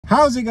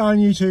How's it going,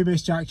 YouTube?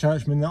 It's Jack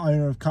Churchman, the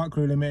owner of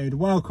CUTCREW Limited.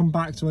 Welcome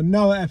back to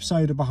another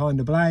episode of Behind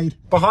the Blade.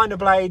 Behind the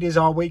Blade is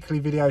our weekly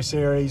video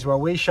series where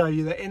we show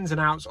you the ins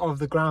and outs of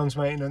the grounds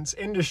maintenance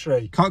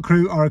industry.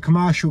 CUTCREW are a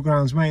commercial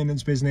grounds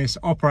maintenance business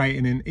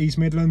operating in East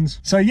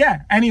Midlands. So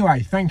yeah,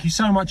 anyway, thank you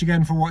so much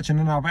again for watching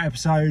another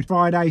episode.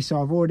 Friday,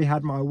 so I've already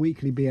had my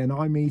weekly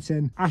BNI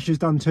meeting. Ash has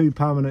done 2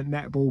 permanent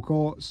netball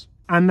courts.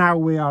 And now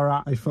we are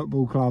at a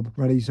football club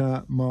ready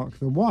to mark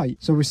the white.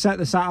 So we set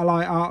the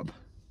satellite up.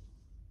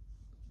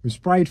 We've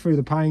sprayed through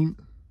the paint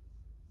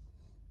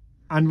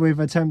and we've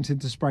attempted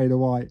to spray the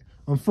white.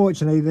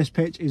 Unfortunately, this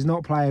pitch is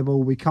not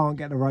playable. We can't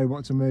get the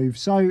robot to move,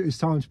 so it's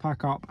time to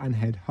pack up and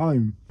head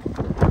home.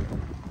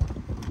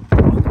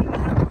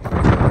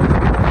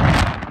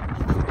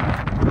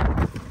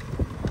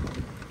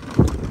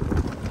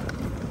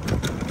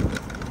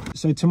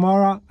 So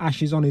tomorrow,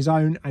 Ash is on his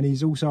own and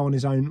he's also on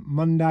his own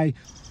Monday,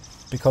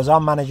 because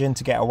I'm managing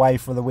to get away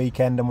for the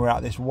weekend and we're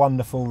at this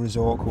wonderful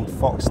resort called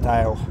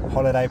Foxdale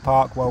Holiday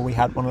Park, where we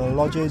had one of the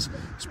lodges.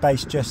 It's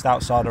based just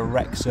outside of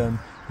Wrexham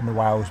in the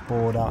Wales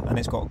border, and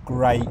it's got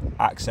great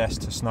access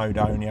to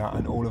Snowdonia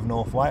and all of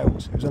North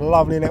Wales. It was a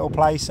lovely little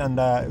place, and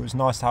it was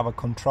nice to have a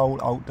Control,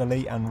 Alt,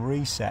 Delete and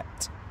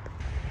reset.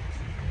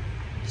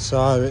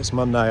 So it's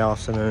Monday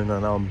afternoon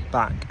and I'm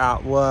back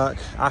at work.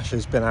 Ash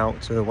has been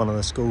out to one of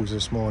the schools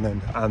this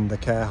morning and the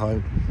care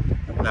home.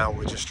 Now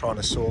we're just trying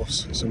to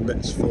source some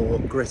bits for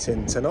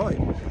gritting tonight.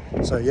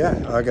 So yeah,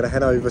 I'm going to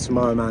head over to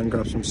my man,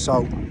 grab some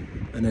salt,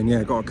 and then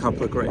yeah, got a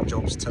couple of gritting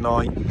jobs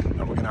tonight that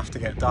we're going to have to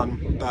get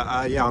done.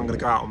 But yeah, I'm going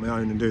to go out on my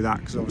own and do that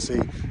because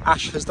obviously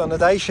Ash has done a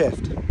day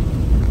shift.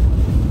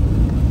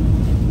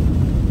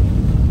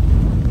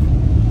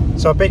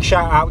 So a big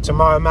shout out to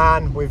my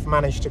man. We've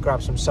managed to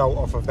grab some salt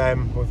off of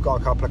them. We've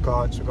got a couple of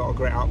clients we've got to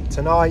grit up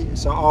tonight,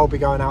 so I'll be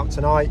going out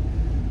tonight.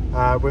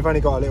 We've only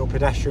got a little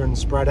pedestrian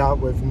spreader.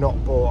 We've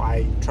not bought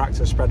a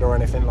tractor spreader or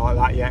anything like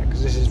that yet,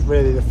 because this is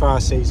really the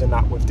first season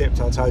that we've dipped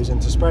our toes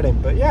into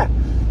spreading. But yeah,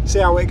 see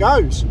how it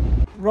goes.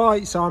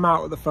 Right, so I'm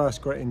out at the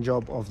first gritting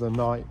job of the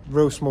night.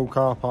 Real small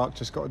car park,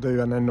 just got to do,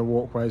 and then the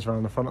walkways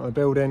around the front of the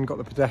building. Got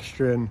the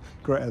pedestrian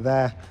gritter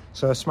there.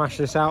 So I'll smash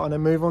this out and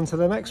then move on to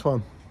the next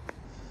one.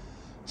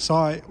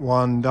 Site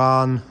 1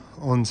 done,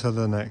 on to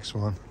the next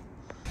one.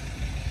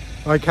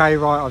 Okay,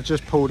 right, I've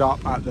just pulled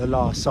up at the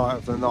last site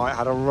of the night.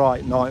 Had a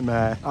right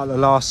nightmare at the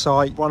last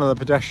site. One of the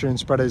pedestrian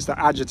spreaders, the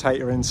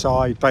agitator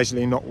inside,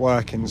 basically not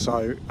working.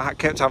 So I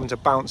kept having to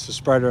bounce the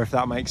spreader, if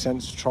that makes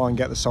sense, to try and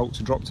get the salt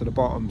to drop to the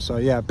bottom. So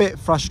yeah, a bit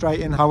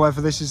frustrating.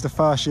 However, this is the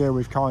first year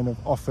we've kind of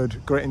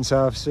offered gritting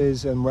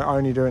services, and we're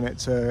only doing it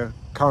to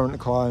current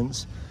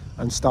clients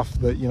and stuff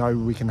that, you know,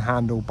 we can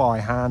handle by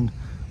hand.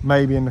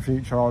 Maybe in the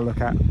future I'll look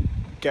at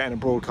getting a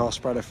broadcast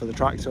spreader for the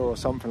tractor or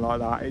something like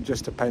that. It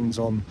just depends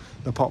on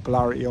the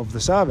popularity of the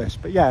service.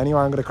 But yeah,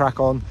 anyway, I'm going to crack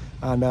on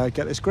and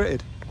get this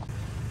gritted.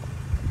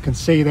 You can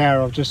see there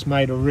I've just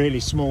made a really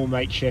small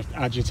makeshift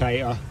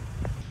agitator.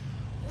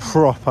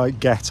 Proper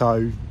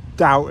ghetto.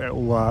 Doubt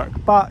it'll work,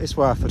 but it's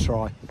worth a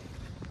try.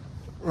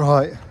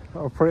 Right,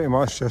 I've pretty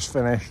much just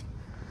finished.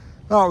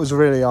 That was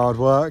really hard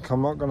work,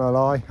 I'm not going to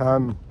lie.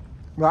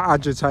 That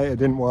agitator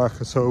didn't work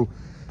at all,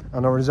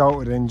 and I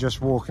resulted in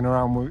just walking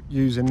around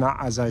using that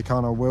as a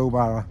kind of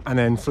wheelbarrow and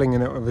then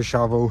flinging it with a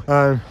shovel.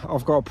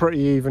 I've got a pretty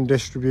even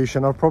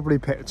distribution. I've probably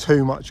put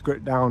too much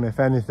grit down, if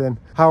anything.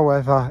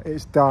 However,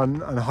 it's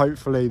done and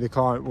hopefully the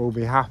client will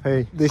be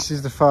happy. This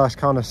is the first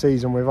kind of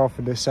season we've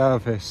offered this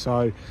service,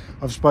 so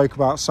I've spoke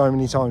about so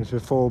many times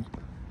before,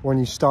 when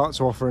you start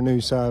to offer a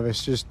new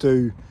service, just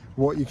do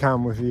what you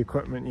can with the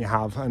equipment you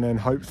have, and then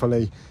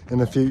hopefully in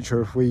the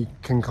future, if we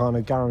can kind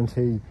of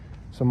guarantee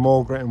some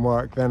more gritting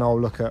work, then I'll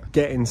look at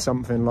getting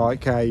something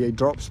like a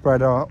drop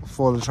spreader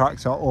for the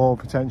tractor, or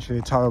potentially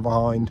a tow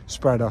behind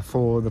spreader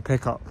for the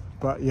pickup.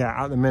 But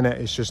yeah, at the minute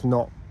it's just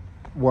not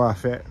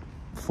worth it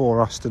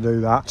for us to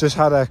do that. Just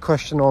had a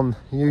question on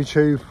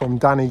YouTube from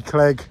Danny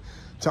Clegg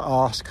to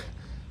ask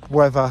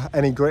whether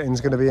any gritting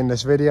is going to be in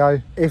this video.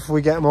 If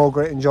we get more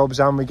gritting jobs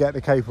and we get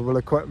the capable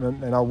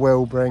equipment, then I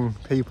will bring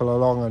people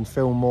along and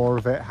film more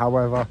of it.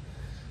 However,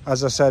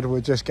 as I said, we're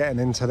just getting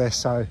into this,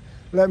 so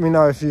let me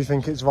know if you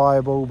think it's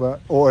viable,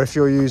 or if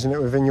you're using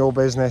it within your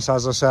business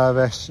as a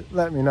service,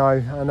 let me know.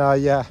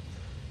 And yeah,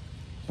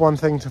 one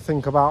thing to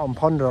think about and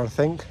ponder, I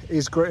think,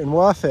 is gritting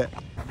worth it?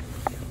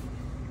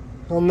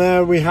 And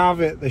there we have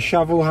it. The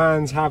shovel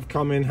hands have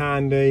come in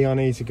handy. I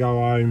need to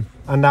go home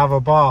and have a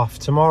bath.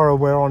 Tomorrow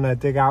we're on a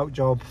dig out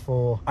job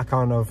for a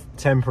kind of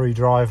temporary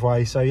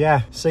driveway. So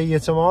yeah, see you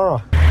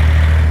tomorrow.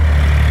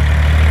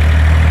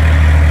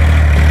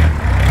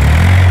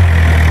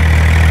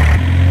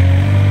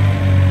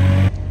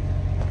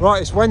 Right,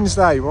 it's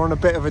Wednesday. We're on a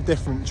bit of a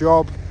different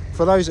job.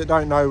 For those that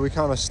don't know, we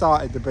kind of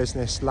started the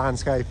business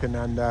landscaping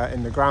and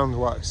in the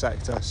groundwork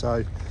sector. So,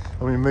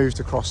 and we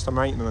moved across to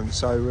maintenance.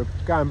 So we're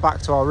going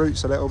back to our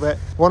roots a little bit.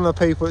 One of the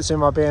people that's in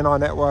my BNI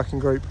networking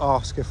group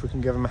asked if we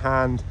can give them a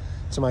hand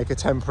to make a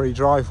temporary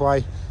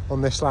driveway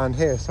on this land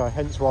here. So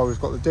hence why we've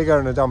got the digger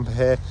and a dumper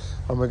here,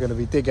 and we're going to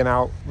be digging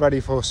out ready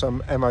for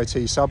some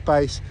MOT sub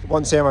base.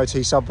 Once the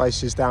MOT sub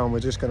base is down, we're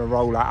just going to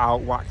roll that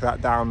out, whack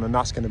that down, and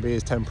that's going to be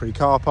his temporary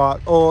car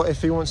park. Or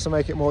if he wants to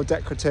make it more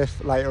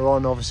decorative later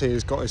on, obviously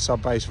he's got his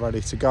sub base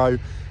ready to go,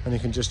 and he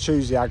can just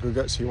choose the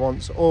aggregates he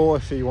wants, or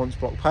if he wants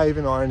block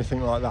paving or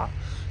anything like that.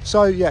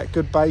 So yeah,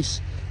 good base.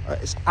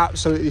 It's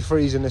absolutely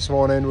freezing this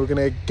morning. We're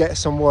going to get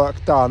some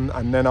work done,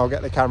 and then I'll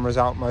get the cameras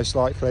out most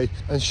likely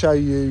and show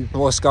you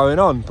what's going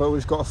on. But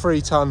we've got a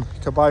 3-ton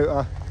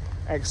Kubota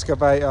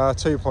excavator,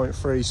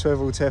 2.3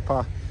 swivel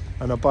tipper,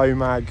 and a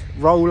Bomag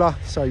roller.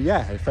 So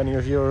yeah, if any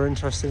of you are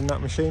interested in that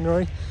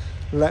machinery,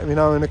 let me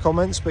know in the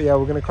comments. But yeah,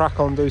 we're going to crack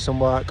on, do some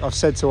work. I've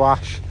said to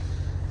Ash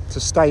to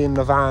stay in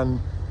the van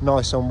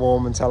nice and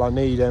warm until I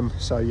need him.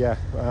 So yeah,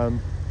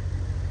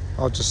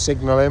 I'll just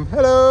signal him,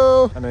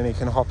 hello, and then he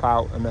can hop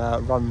out and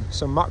run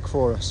some muck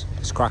for us.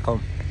 Let's crack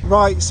on.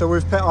 Right, so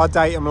we've put our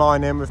datum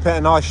line in, we've put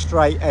a nice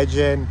straight edge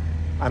in,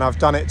 and I've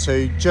done it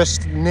to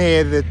just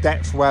near the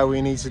depth where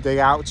we need to dig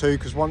out to,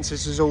 because once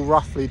this is all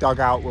roughly dug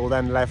out, we'll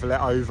then level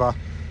it over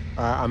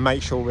and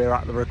make sure we're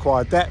at the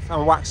required depth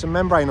and whack some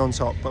membrane on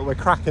top. But we're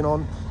cracking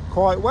on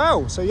quite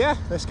well, so yeah,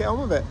 let's get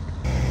on with it.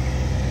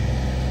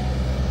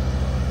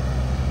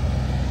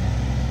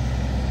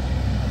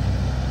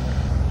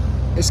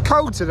 It's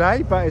cold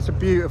today, but it's a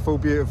beautiful,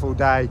 beautiful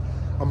day.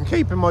 I'm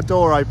keeping my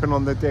door open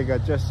on the digger,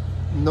 just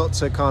not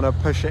to kind of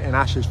push it in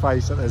Ash's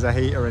face that there's a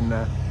heater in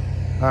there.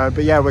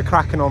 But yeah, we're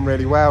cracking on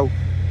really well.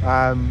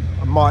 I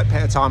might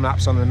put a time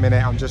lapse on in a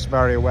minute. I'm just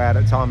very aware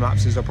that time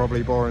lapses are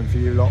probably boring for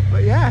you lot,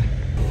 but yeah.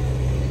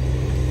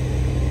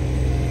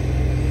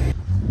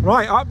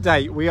 Right,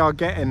 update, we are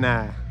getting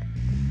there.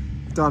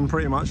 Done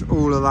pretty much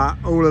all of that.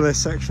 All of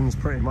this section's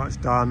pretty much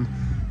done.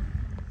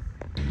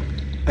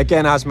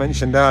 Again, as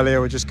mentioned earlier,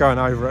 we're just going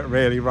over it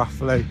really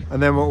roughly,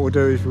 and then what we'll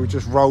do is we'll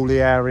just roll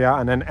the area,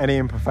 and then any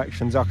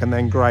imperfections I can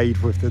then grade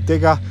with the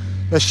digger.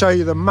 Let's show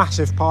you the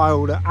massive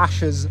pile that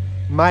Ash has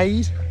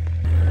made.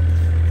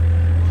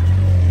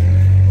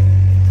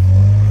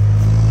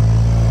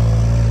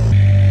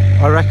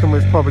 I reckon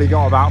we've probably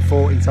got about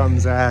 40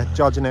 tons there.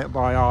 Judging it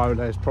by eye,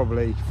 there's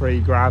probably 3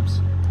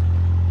 grabs.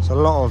 It's a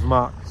lot of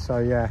muck, so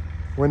yeah,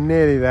 we're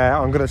nearly there.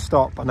 I'm going to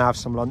stop and have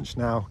some lunch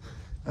now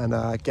and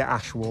get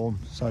Ash warm.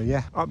 So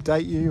yeah,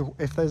 update you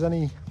if there's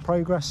any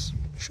progress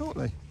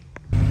shortly.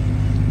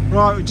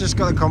 Right, we've just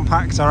got the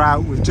compactor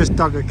out. We've just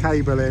dug a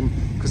cable in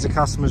because the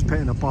customer's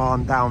putting a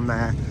barn down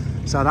there.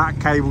 So that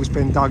cable's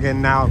been dug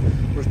in now.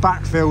 We've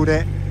backfilled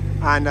it,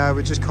 and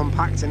we're just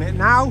compacting it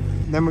now.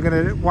 Then we're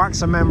going to whack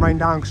some membrane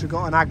down because we've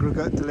got an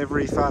aggregate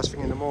delivery first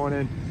thing in the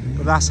morning.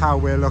 But that's how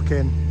we're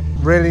looking.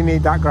 Really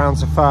need that ground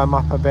to firm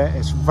up a bit.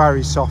 It's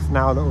very soft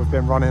now that we've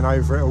been running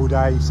over it all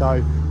day. So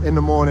in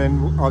the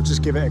morning, I'll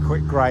just give it a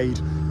quick grade,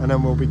 and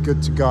then we'll be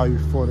good to go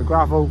for the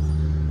gravel.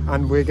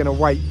 And we're going to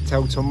wait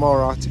till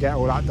tomorrow to get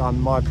all that done.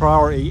 My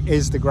priority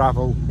is the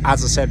gravel.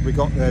 As I said, we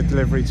got the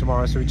delivery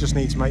tomorrow, so we just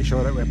need to make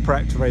sure that we're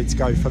prepped, ready to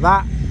go for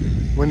that.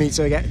 We need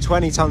to get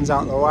 20 tons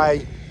out of the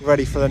way,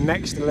 ready for the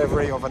next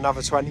delivery of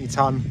another 20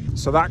 ton.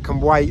 So that can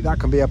wait, that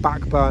can be a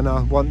back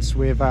burner. Once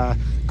we've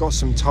got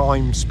some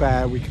time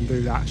spare, we can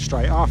do that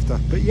straight after.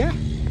 But yeah.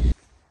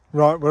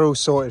 Right, we're all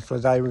sorted for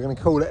the day. We're going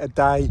to call it a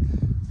day.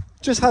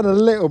 Just had a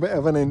little bit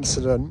of an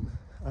incident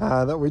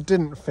that we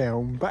didn't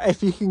film, but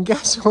if you can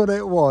guess what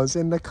it was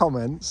in the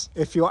comments,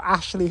 if you're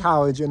Ashley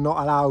Howard, you're not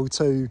allowed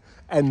to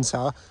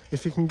enter.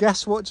 If you can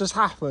guess what just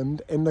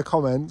happened in the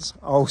comments,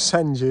 I'll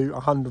send you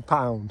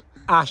 £100.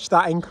 Ash,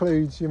 that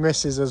includes your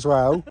missus as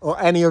well, or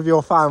any of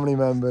your family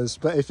members.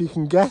 But if you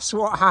can guess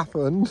what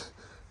happened,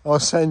 I'll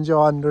send you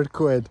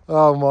 £100.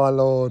 Oh my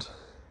lord.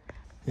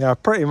 Yeah,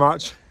 pretty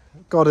much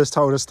God has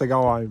told us to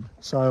go home.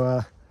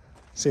 So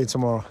see you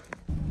tomorrow.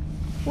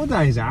 What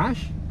day is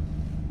Ash?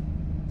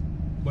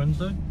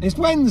 Wednesday. It's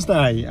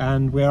Wednesday,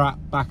 and we're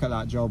back at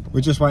that job. We're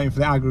just waiting for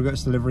the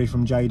aggregates delivery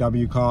from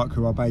JW Clark,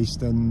 who are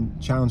based in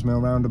Chowns Mill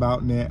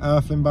roundabout near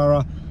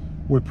Irflinborough.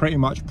 We're pretty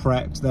much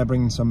prepped. They're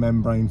bringing some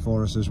membrane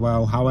for us as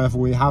well. However,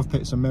 we have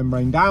put some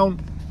membrane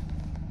down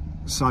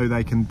so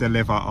they can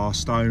deliver our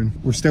stone.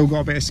 We've still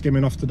got a bit of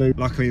skimming off to do.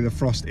 Luckily, the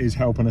frost is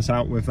helping us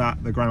out with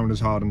that. The ground has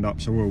hardened up,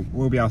 so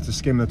we'll be able to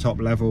skim the top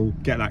level,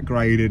 get that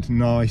graded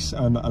nice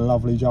and a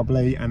lovely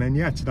jubbly. And then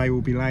yeah, today we'll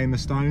be laying the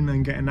stone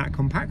and getting that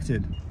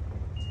compacted.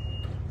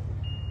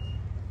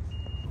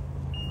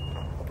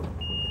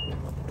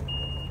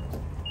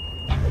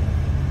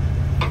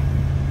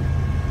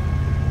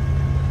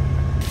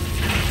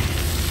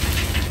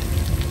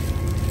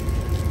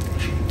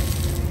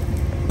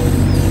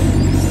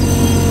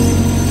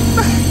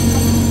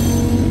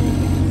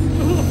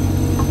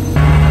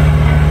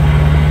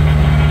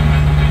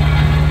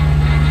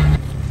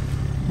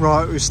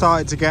 Right, we've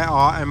started to get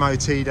our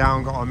MOT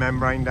down, got our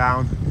membrane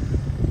down.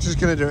 Just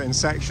going to do it in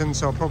sections,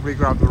 so I'll probably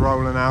grab the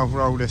roller now,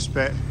 roll this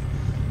bit,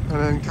 and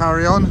then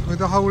carry on with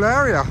the whole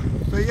area.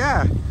 But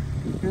yeah,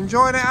 you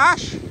enjoying it,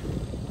 Ash?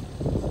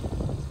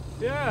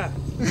 Yeah.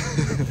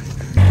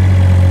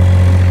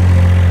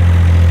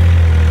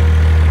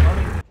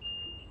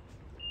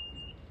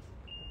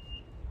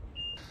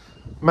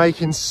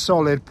 making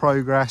solid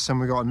progress, and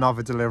we got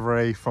another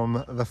delivery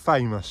from the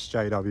famous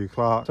JW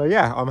Clark. So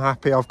yeah, I'm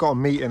happy. I've got a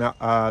meeting at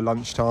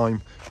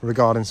lunchtime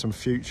regarding some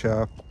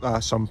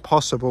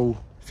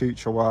possible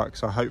future work,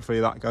 so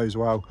hopefully that goes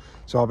well.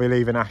 So I'll be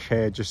leaving Ash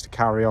here just to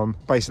carry on,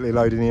 basically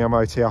loading the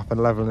MOT up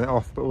and leveling it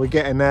off, but we're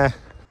getting there.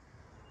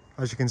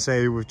 As you can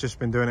see, we've just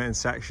been doing it in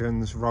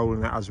sections,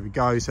 rolling it as we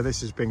go. So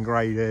this has been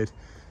graded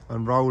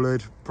and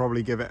rolled.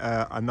 Probably give it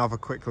another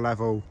quick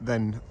level,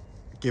 then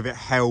give it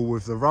hell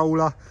with the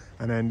roller.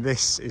 And then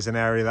this is an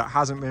area that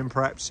hasn't been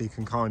prepped, so you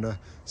can kind of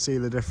see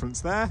the difference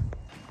there.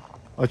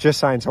 I was just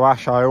saying to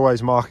Ash, I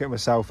always market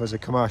myself as a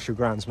commercial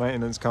grounds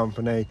maintenance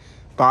company,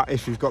 but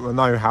if you've got the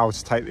know-how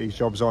to take these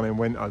jobs on in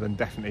winter, then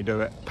definitely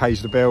do it.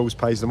 Pays the bills,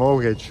 pays the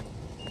mortgage.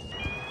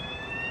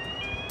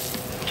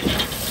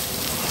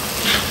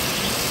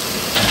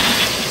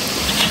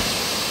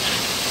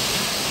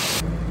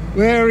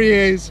 There he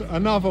is,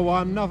 another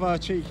one, another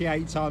cheeky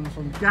 8-ton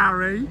from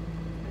Gary,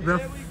 the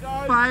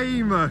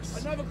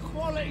famous. Another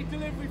quality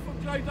delivery from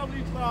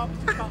JW Clark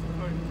to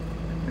CUTCREW.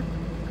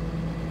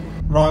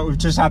 Right, we've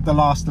just had the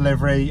last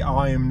delivery.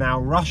 I am now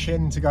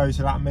rushing to go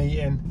to that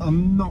meeting.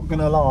 I'm not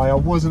gonna lie, I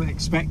wasn't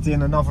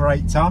expecting another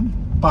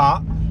 8-ton,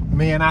 but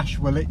me and Ash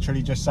were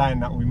literally just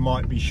saying that we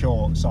might be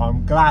short. So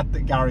I'm glad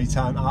that Gary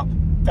turned up.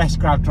 Best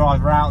grab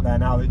driver out there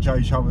now that Joe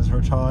Chubb has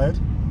retired.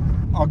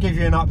 I'll give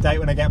you an update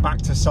when I get back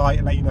to site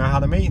and let you know how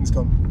the meeting's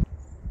gone.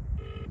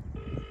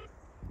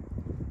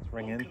 Let's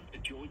ring in. Welcome to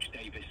George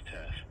Davis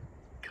Turf.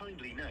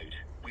 Kindly note,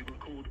 we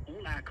record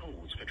all our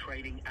calls for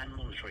training and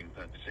monitoring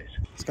purposes.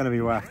 It's going to be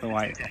worth the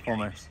wait, I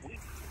promise. Good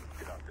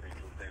afternoon,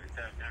 George Davis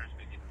Turf. Darren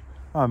speaking.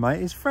 Hi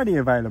mate, is Freddie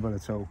available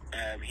at all?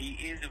 He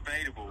is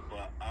available,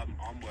 but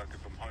I'm working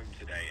from home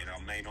today and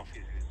our main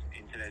office's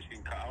internet's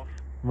been cut off.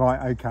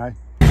 Right, okay.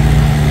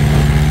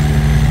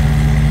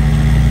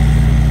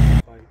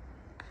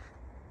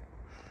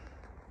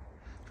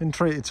 Been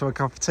treated to a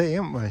cup of tea,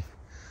 haven't we?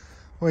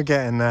 We're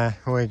getting there,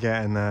 we're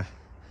getting there.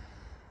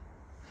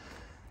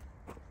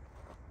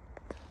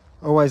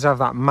 Always have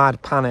that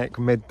mad panic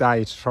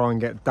midday to try and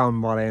get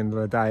done by the end of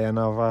the day, and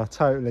I've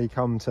totally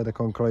come to the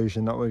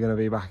conclusion that we're going to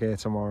be back here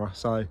tomorrow.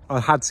 So I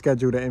had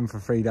scheduled it in for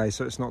 3 days,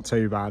 so it's not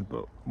too bad,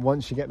 but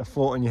once you get the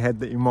thought in your head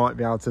that you might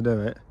be able to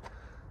do it.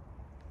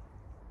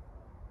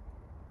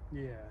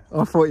 Yeah.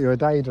 I thought you were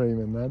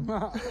daydreaming then.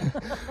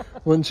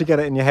 Once you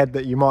get it in your head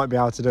that you might be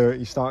able to do it,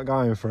 you start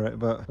going for it.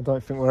 But I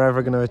don't think we're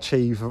ever going to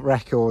achieve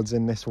records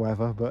in this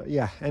weather. But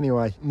yeah,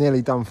 anyway,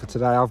 nearly done for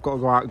today. I've got to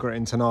go out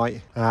gritting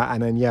tonight.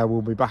 And then, yeah,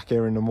 we'll be back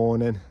here in the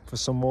morning for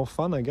some more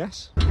fun, I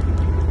guess.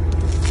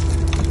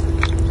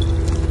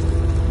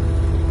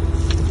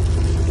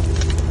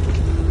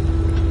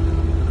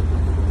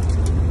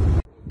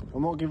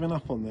 I'm not giving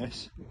up on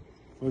this.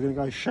 We're going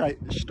to go straight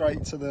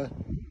to the,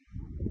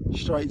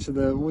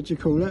 what do you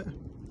call it?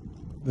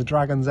 The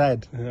Dragon's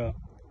Head. Yeah.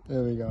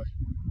 There we go.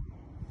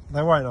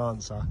 They won't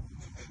answer.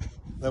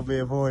 They'll be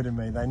avoiding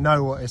me. They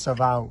know what it's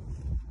about.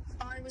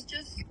 I was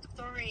just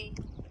sorry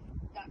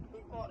that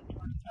we've got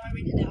I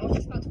was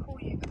just about to call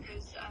you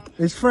because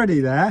Is Freddie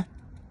there?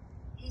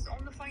 he's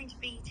on the phone to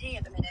BT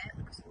at the minute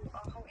because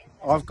our whole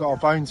internet. I've got a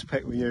bone to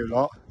pick with you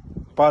lot.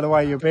 By the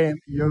way, you're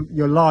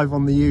live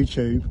on the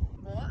YouTube.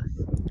 What?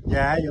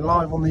 Yeah, you're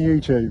live on the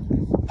YouTube.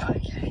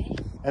 Okay.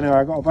 Anyway,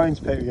 I've got a bone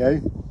to pick with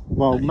you.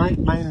 Well,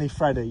 mainly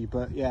Freddie,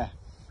 but yeah.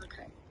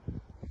 Okay.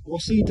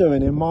 What's he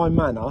doing in my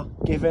manor,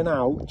 giving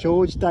out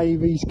George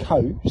Davies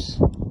coats,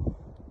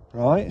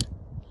 right,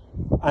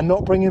 and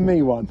not bringing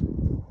me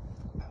one?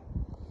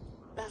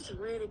 That's a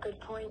really good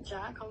point,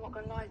 Jack. I'm not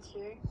going to lie to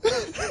you.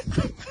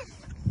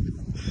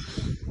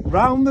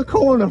 Round the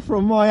corner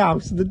from my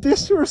house, the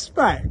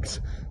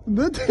disrespect.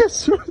 The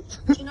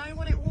disrespect. Do you know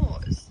what it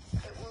was?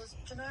 It was,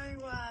 do you know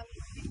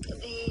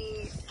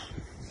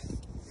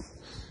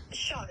the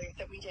show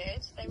that we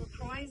did? They were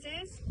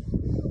prizes.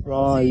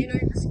 Right. So you know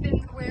the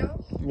spin the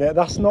wheel? Yeah,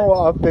 that's not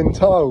what I've been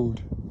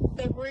told.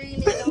 They're really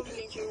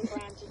lovely dual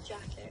branded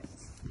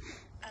jackets.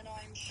 And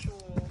I'm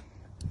sure,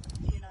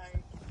 you know,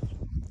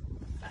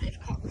 that if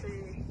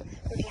CUTCREW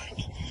would like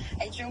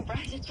a dual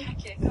branded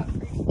jacket,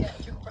 CUTCREW can get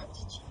a dual branded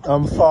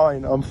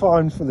jacket. I'm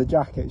fine for the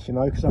jackets, you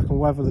know, because I can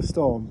weather the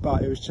storm,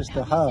 but it was just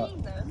the hurt. Have you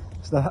seen them?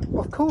 It's the,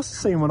 of course I've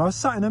seen one. I was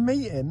sat in a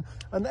meeting,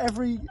 and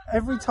every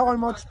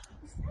time I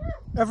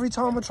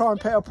try and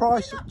put a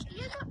price. You're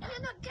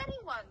not getting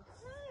one.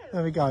 No.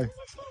 There we go.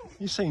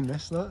 You've seen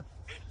this, look.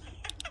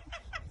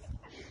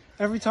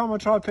 Every time I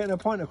tried putting a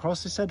point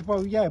across, they said,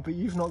 well, yeah, but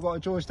you've not got a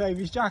George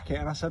Davies jacket.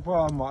 And I said,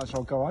 well, I might as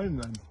well go home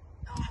then.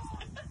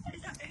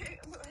 Is that, who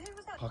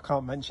was that? I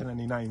can't mention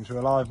any names. We're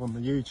live on the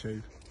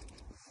YouTube.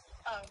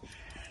 Oh,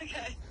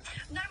 okay.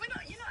 No,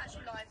 you're not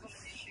actually live on the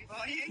YouTube,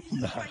 are you?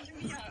 You're just winding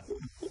me up.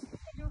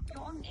 You're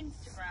on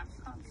Instagram.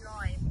 You can't be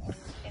live on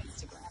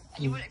Instagram.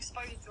 And you wouldn't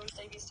expose George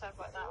Davies Turf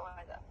like that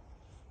either.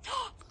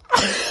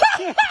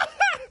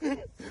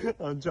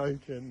 I'm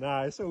joking.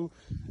 Nah, it's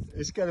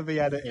going to be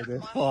edited. Yeah,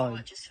 it's my fine.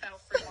 heart just fell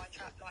through my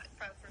trap,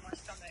 fell through my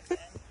stomach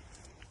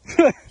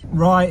then.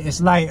 Right,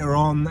 it's later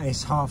on.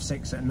 It's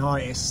 6:30 at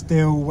night. It's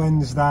still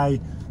Wednesday.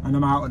 and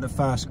I'm out at the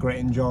first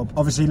gritting job.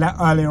 Obviously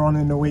earlier on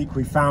in the week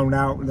we found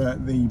out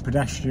that the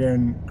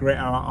pedestrian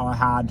gritter I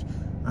had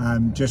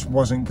just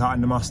wasn't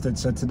cutting the mustard.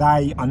 So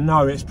today, I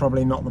know it's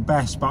probably not the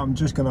best, but I'm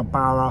just gonna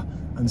barra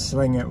and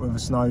sling it with a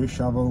snow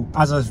shovel.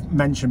 As I've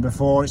mentioned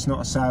before, it's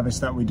not a service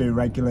that we do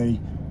regularly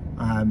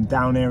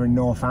down here in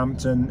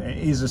Northampton. It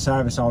is a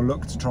service I'll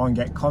look to try and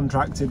get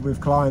contracted with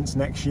clients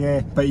next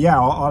year. But yeah,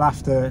 I'll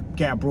have to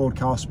get a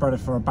broadcast spreader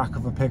for a back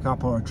of a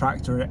pickup or a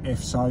tractor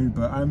if so.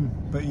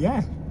 But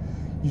yeah,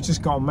 you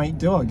just got to make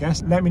do, I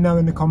guess. Let me know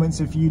in the comments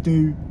if you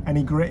do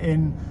any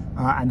gritting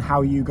and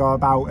how you go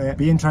about it.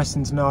 Be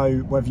interesting to know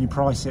whether you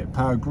price it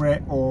per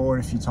grit or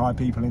if you tie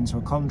people into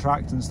a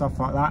contract and stuff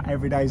like that.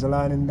 Every day's a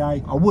learning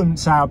day. I wouldn't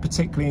say I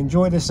particularly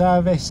enjoy the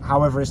service.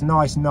 However, it's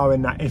nice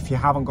knowing that if you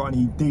haven't got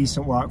any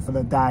decent work for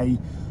the day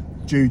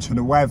due to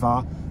the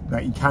weather,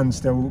 that you can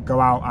still go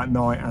out at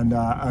night and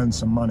earn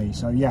some money.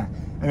 So yeah,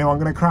 anyway, I'm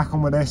going to crack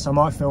on with this. I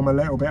might film a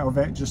little bit of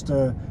it just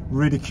to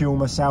ridicule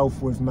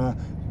myself with my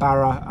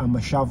barra and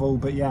my shovel.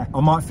 But yeah, I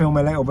might film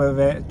a little bit of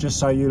it just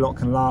so you lot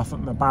can laugh at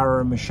my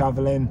barra and my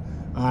shoveling.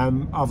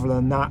 Other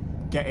than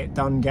that, get it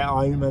done, get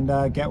home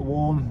and get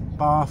warm,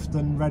 bathed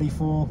and ready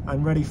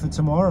for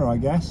tomorrow, I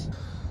guess.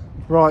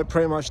 Right,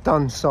 pretty much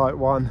done site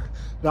one.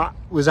 That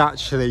was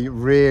actually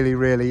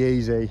really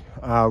easy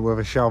with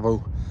a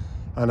shovel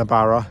and a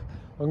barra.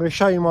 I'm going to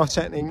show you my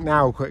technique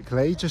now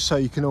quickly, just so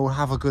you can all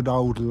have a good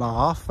old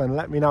laugh, and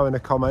let me know in the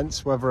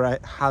comments whether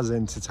it has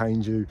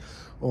entertained you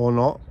or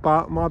not.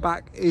 But my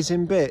back is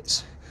in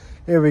bits.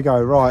 Here we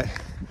go. Right,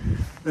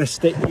 let's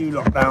stick you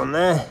lot down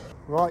there.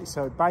 Right,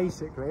 so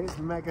basically it's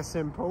mega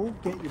simple.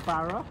 Get your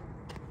barra,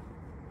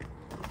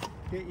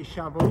 get your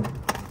shovel,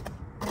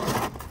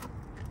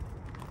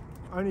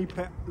 only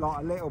put like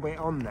a little bit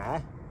on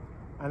there,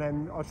 and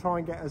then I'll try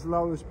and get as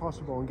low as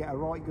possible and get a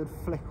right good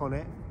flick on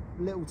it.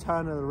 Little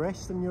turn of the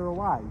wrist and you're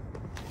away.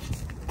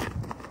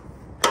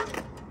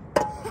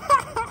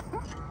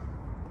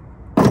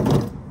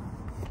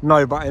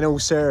 No, but in all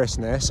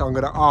seriousness, I'm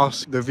going to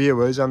ask the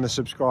viewers and the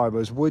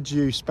subscribers, would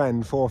you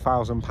spend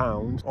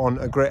 £4,000 on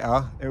a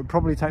gritter? It would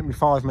probably take me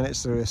 5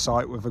 minutes to do a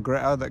site with a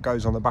gritter that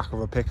goes on the back of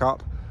a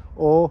pickup,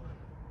 or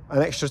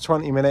an extra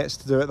 20 minutes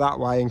to do it that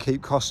way and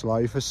keep costs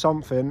low for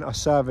a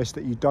service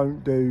that you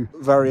don't do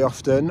very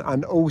often,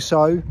 and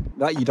also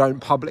that you don't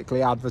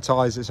publicly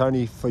advertise. It's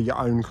only for your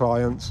own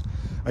clients.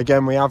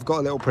 Again, we have got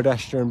a little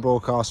pedestrian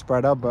broadcast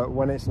spreader, but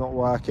when it's not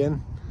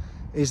working,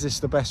 is this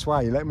the best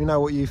way? Let me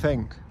know what you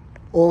think.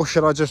 Or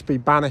should I just be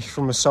banished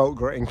from the salt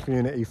gritting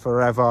community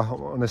forever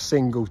on a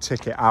single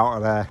ticket out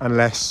of there,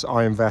 unless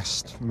I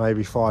invest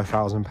maybe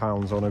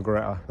 £5,000 on a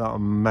gritter that I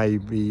may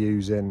be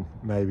using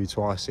maybe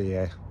twice a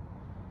year,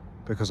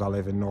 because I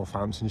live in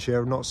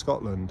Northamptonshire, not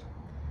Scotland.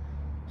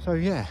 So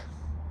yeah,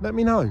 let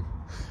me know.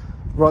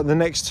 Right, the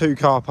next two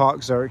car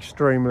parks are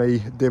extremely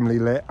dimly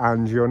lit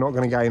and you're not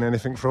going to gain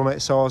anything from it,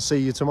 so I'll see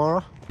you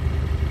tomorrow.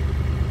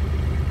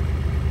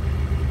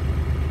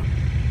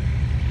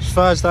 It's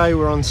Thursday,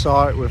 we're on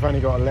site. We've only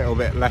got a little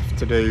bit left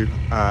to do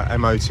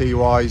MOT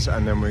wise,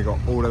 and then we've got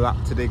all of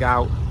that to dig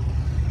out.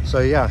 So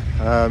yeah,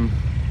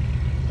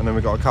 and then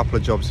we've got a couple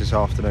of jobs this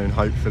afternoon,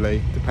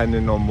 hopefully,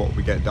 depending on what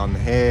we get done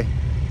here.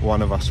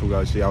 One of us will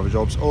go to the other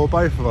jobs, or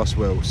both of us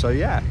will. So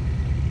yeah,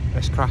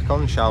 let's crack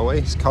on, shall we?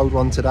 It's a cold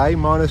one today,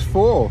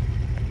 -4.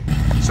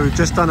 So we've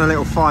just done a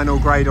little final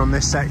grade on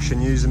this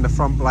section using the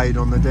front blade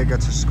on the digger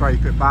to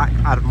scrape it back,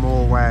 add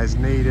more where it's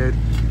needed.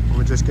 And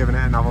we're just giving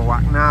it another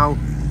whack now.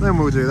 Then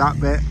we'll do that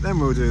bit, then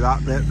we'll do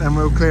that bit, then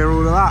we'll clear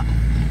all of that.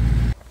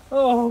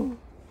 Oh,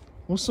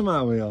 What's the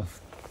matter with you?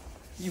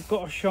 you've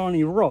got a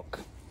shiny rock.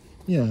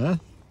 Yeah,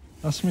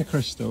 that's my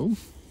crystal.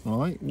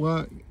 Right,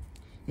 work.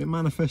 It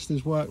manifests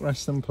as work,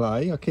 rest and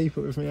play. I keep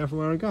it with me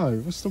everywhere I go.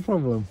 What's the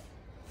problem?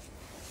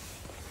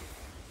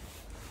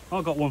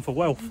 I got one for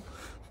wealth.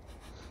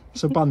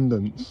 It's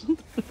abundance.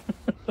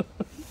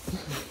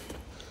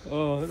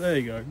 Oh, there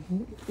you go.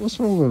 What's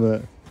wrong with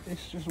it?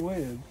 It's just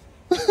weird.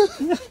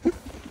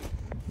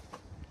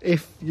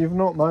 If you've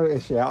not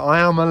noticed yet, I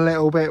am a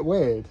little bit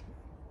weird.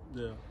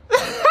 Yeah.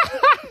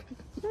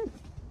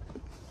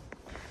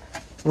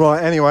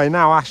 Right, anyway,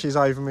 now Ash is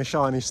over my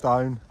shiny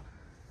stone.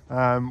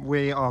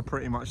 We are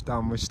pretty much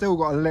done. We've still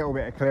got a little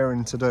bit of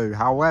clearing to do.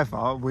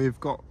 However, we've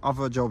got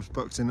other jobs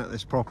booked in at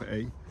this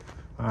property,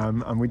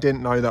 and we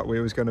didn't know that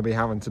we was going to be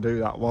having to do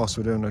that whilst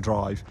we're doing a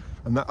drive.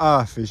 And the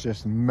earth is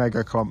just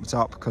mega clumped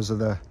up because of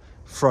the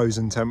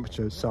frozen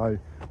temperatures. So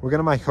we're going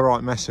to make a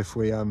right mess if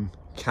we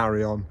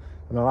carry on.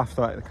 And I'll have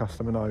to let the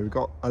customer know. We've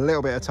got a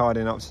little bit of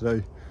tidying up to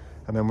do,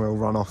 and then we'll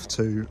run off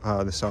to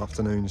this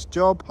afternoon's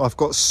job. I've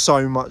got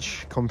so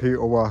much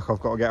computer work I've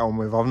got to get on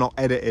with. I've not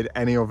edited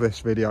any of this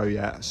video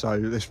yet, so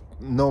this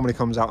normally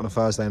comes out on a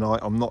Thursday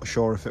night. I'm not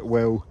sure if it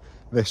will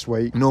this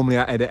week. Normally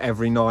I edit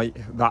every night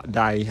that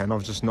day, and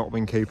I've just not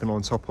been keeping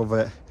on top of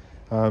it.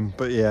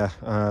 But yeah,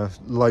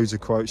 loads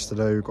of quotes to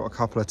do. Got a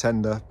couple of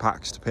tender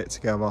packs to put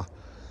together.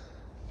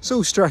 It's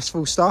all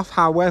stressful stuff.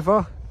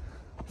 However,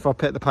 if I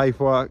put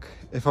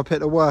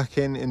the work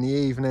in the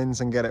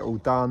evenings and get it all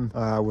done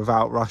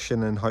without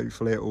rushing, and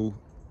hopefully it will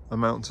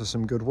amount to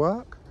some good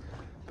work.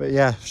 But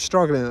yeah,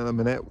 struggling at the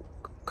minute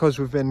because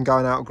we've been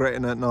going out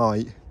gritting at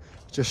night,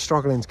 just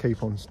struggling to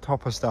keep on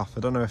top of stuff. I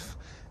don't know if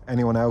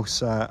anyone else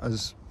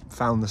has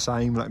found the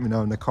same, let me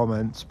know in the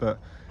comments. But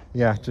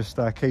yeah, just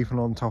keeping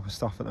on top of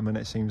stuff at the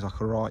minute seems like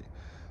a right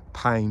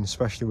pain,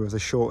 especially with the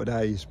shorter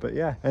days. But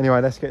yeah,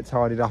 anyway, let's get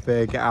tidied up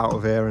here, get out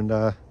of here,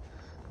 and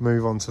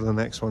move on to the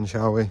next one,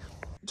 shall we?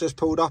 Just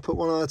pulled up at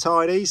one of the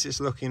tidies. It's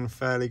looking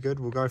fairly good.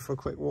 We'll go for a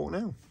quick walk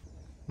now.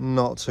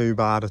 Not too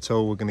bad at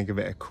all. We're going to give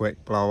it a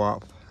quick blow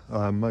up.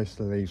 Most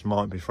of these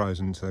might be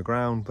frozen to the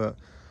ground, but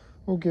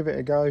we'll give it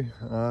a go.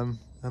 And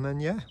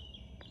then yeah,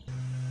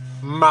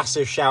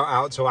 massive shout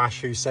out to Ash,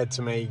 who said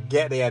to me,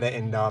 get the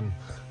editing done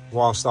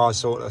whilst I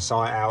sort the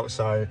site out.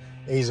 So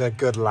he's a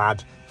good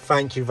lad.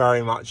 Thank you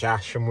very much,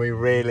 Ash, and we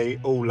really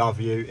all love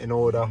you. In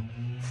order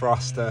for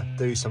us to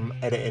do some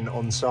editing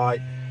on site,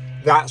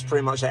 that's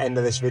pretty much the end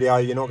of this video.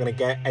 You're not going to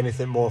get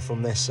anything more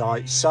from this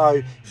site.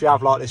 So if you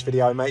have liked this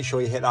video, make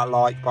sure you hit that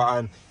like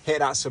button, hit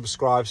that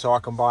subscribe so I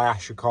can buy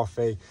Ash a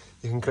coffee.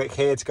 You can click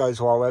here to go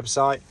to our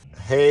website,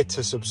 here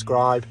to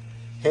subscribe,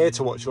 here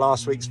to watch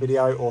last week's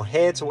video, or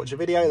here to watch a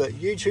video that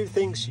YouTube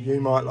thinks you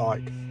might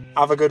like.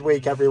 Have a good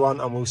week, everyone,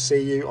 and we'll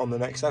see you on the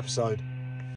next episode.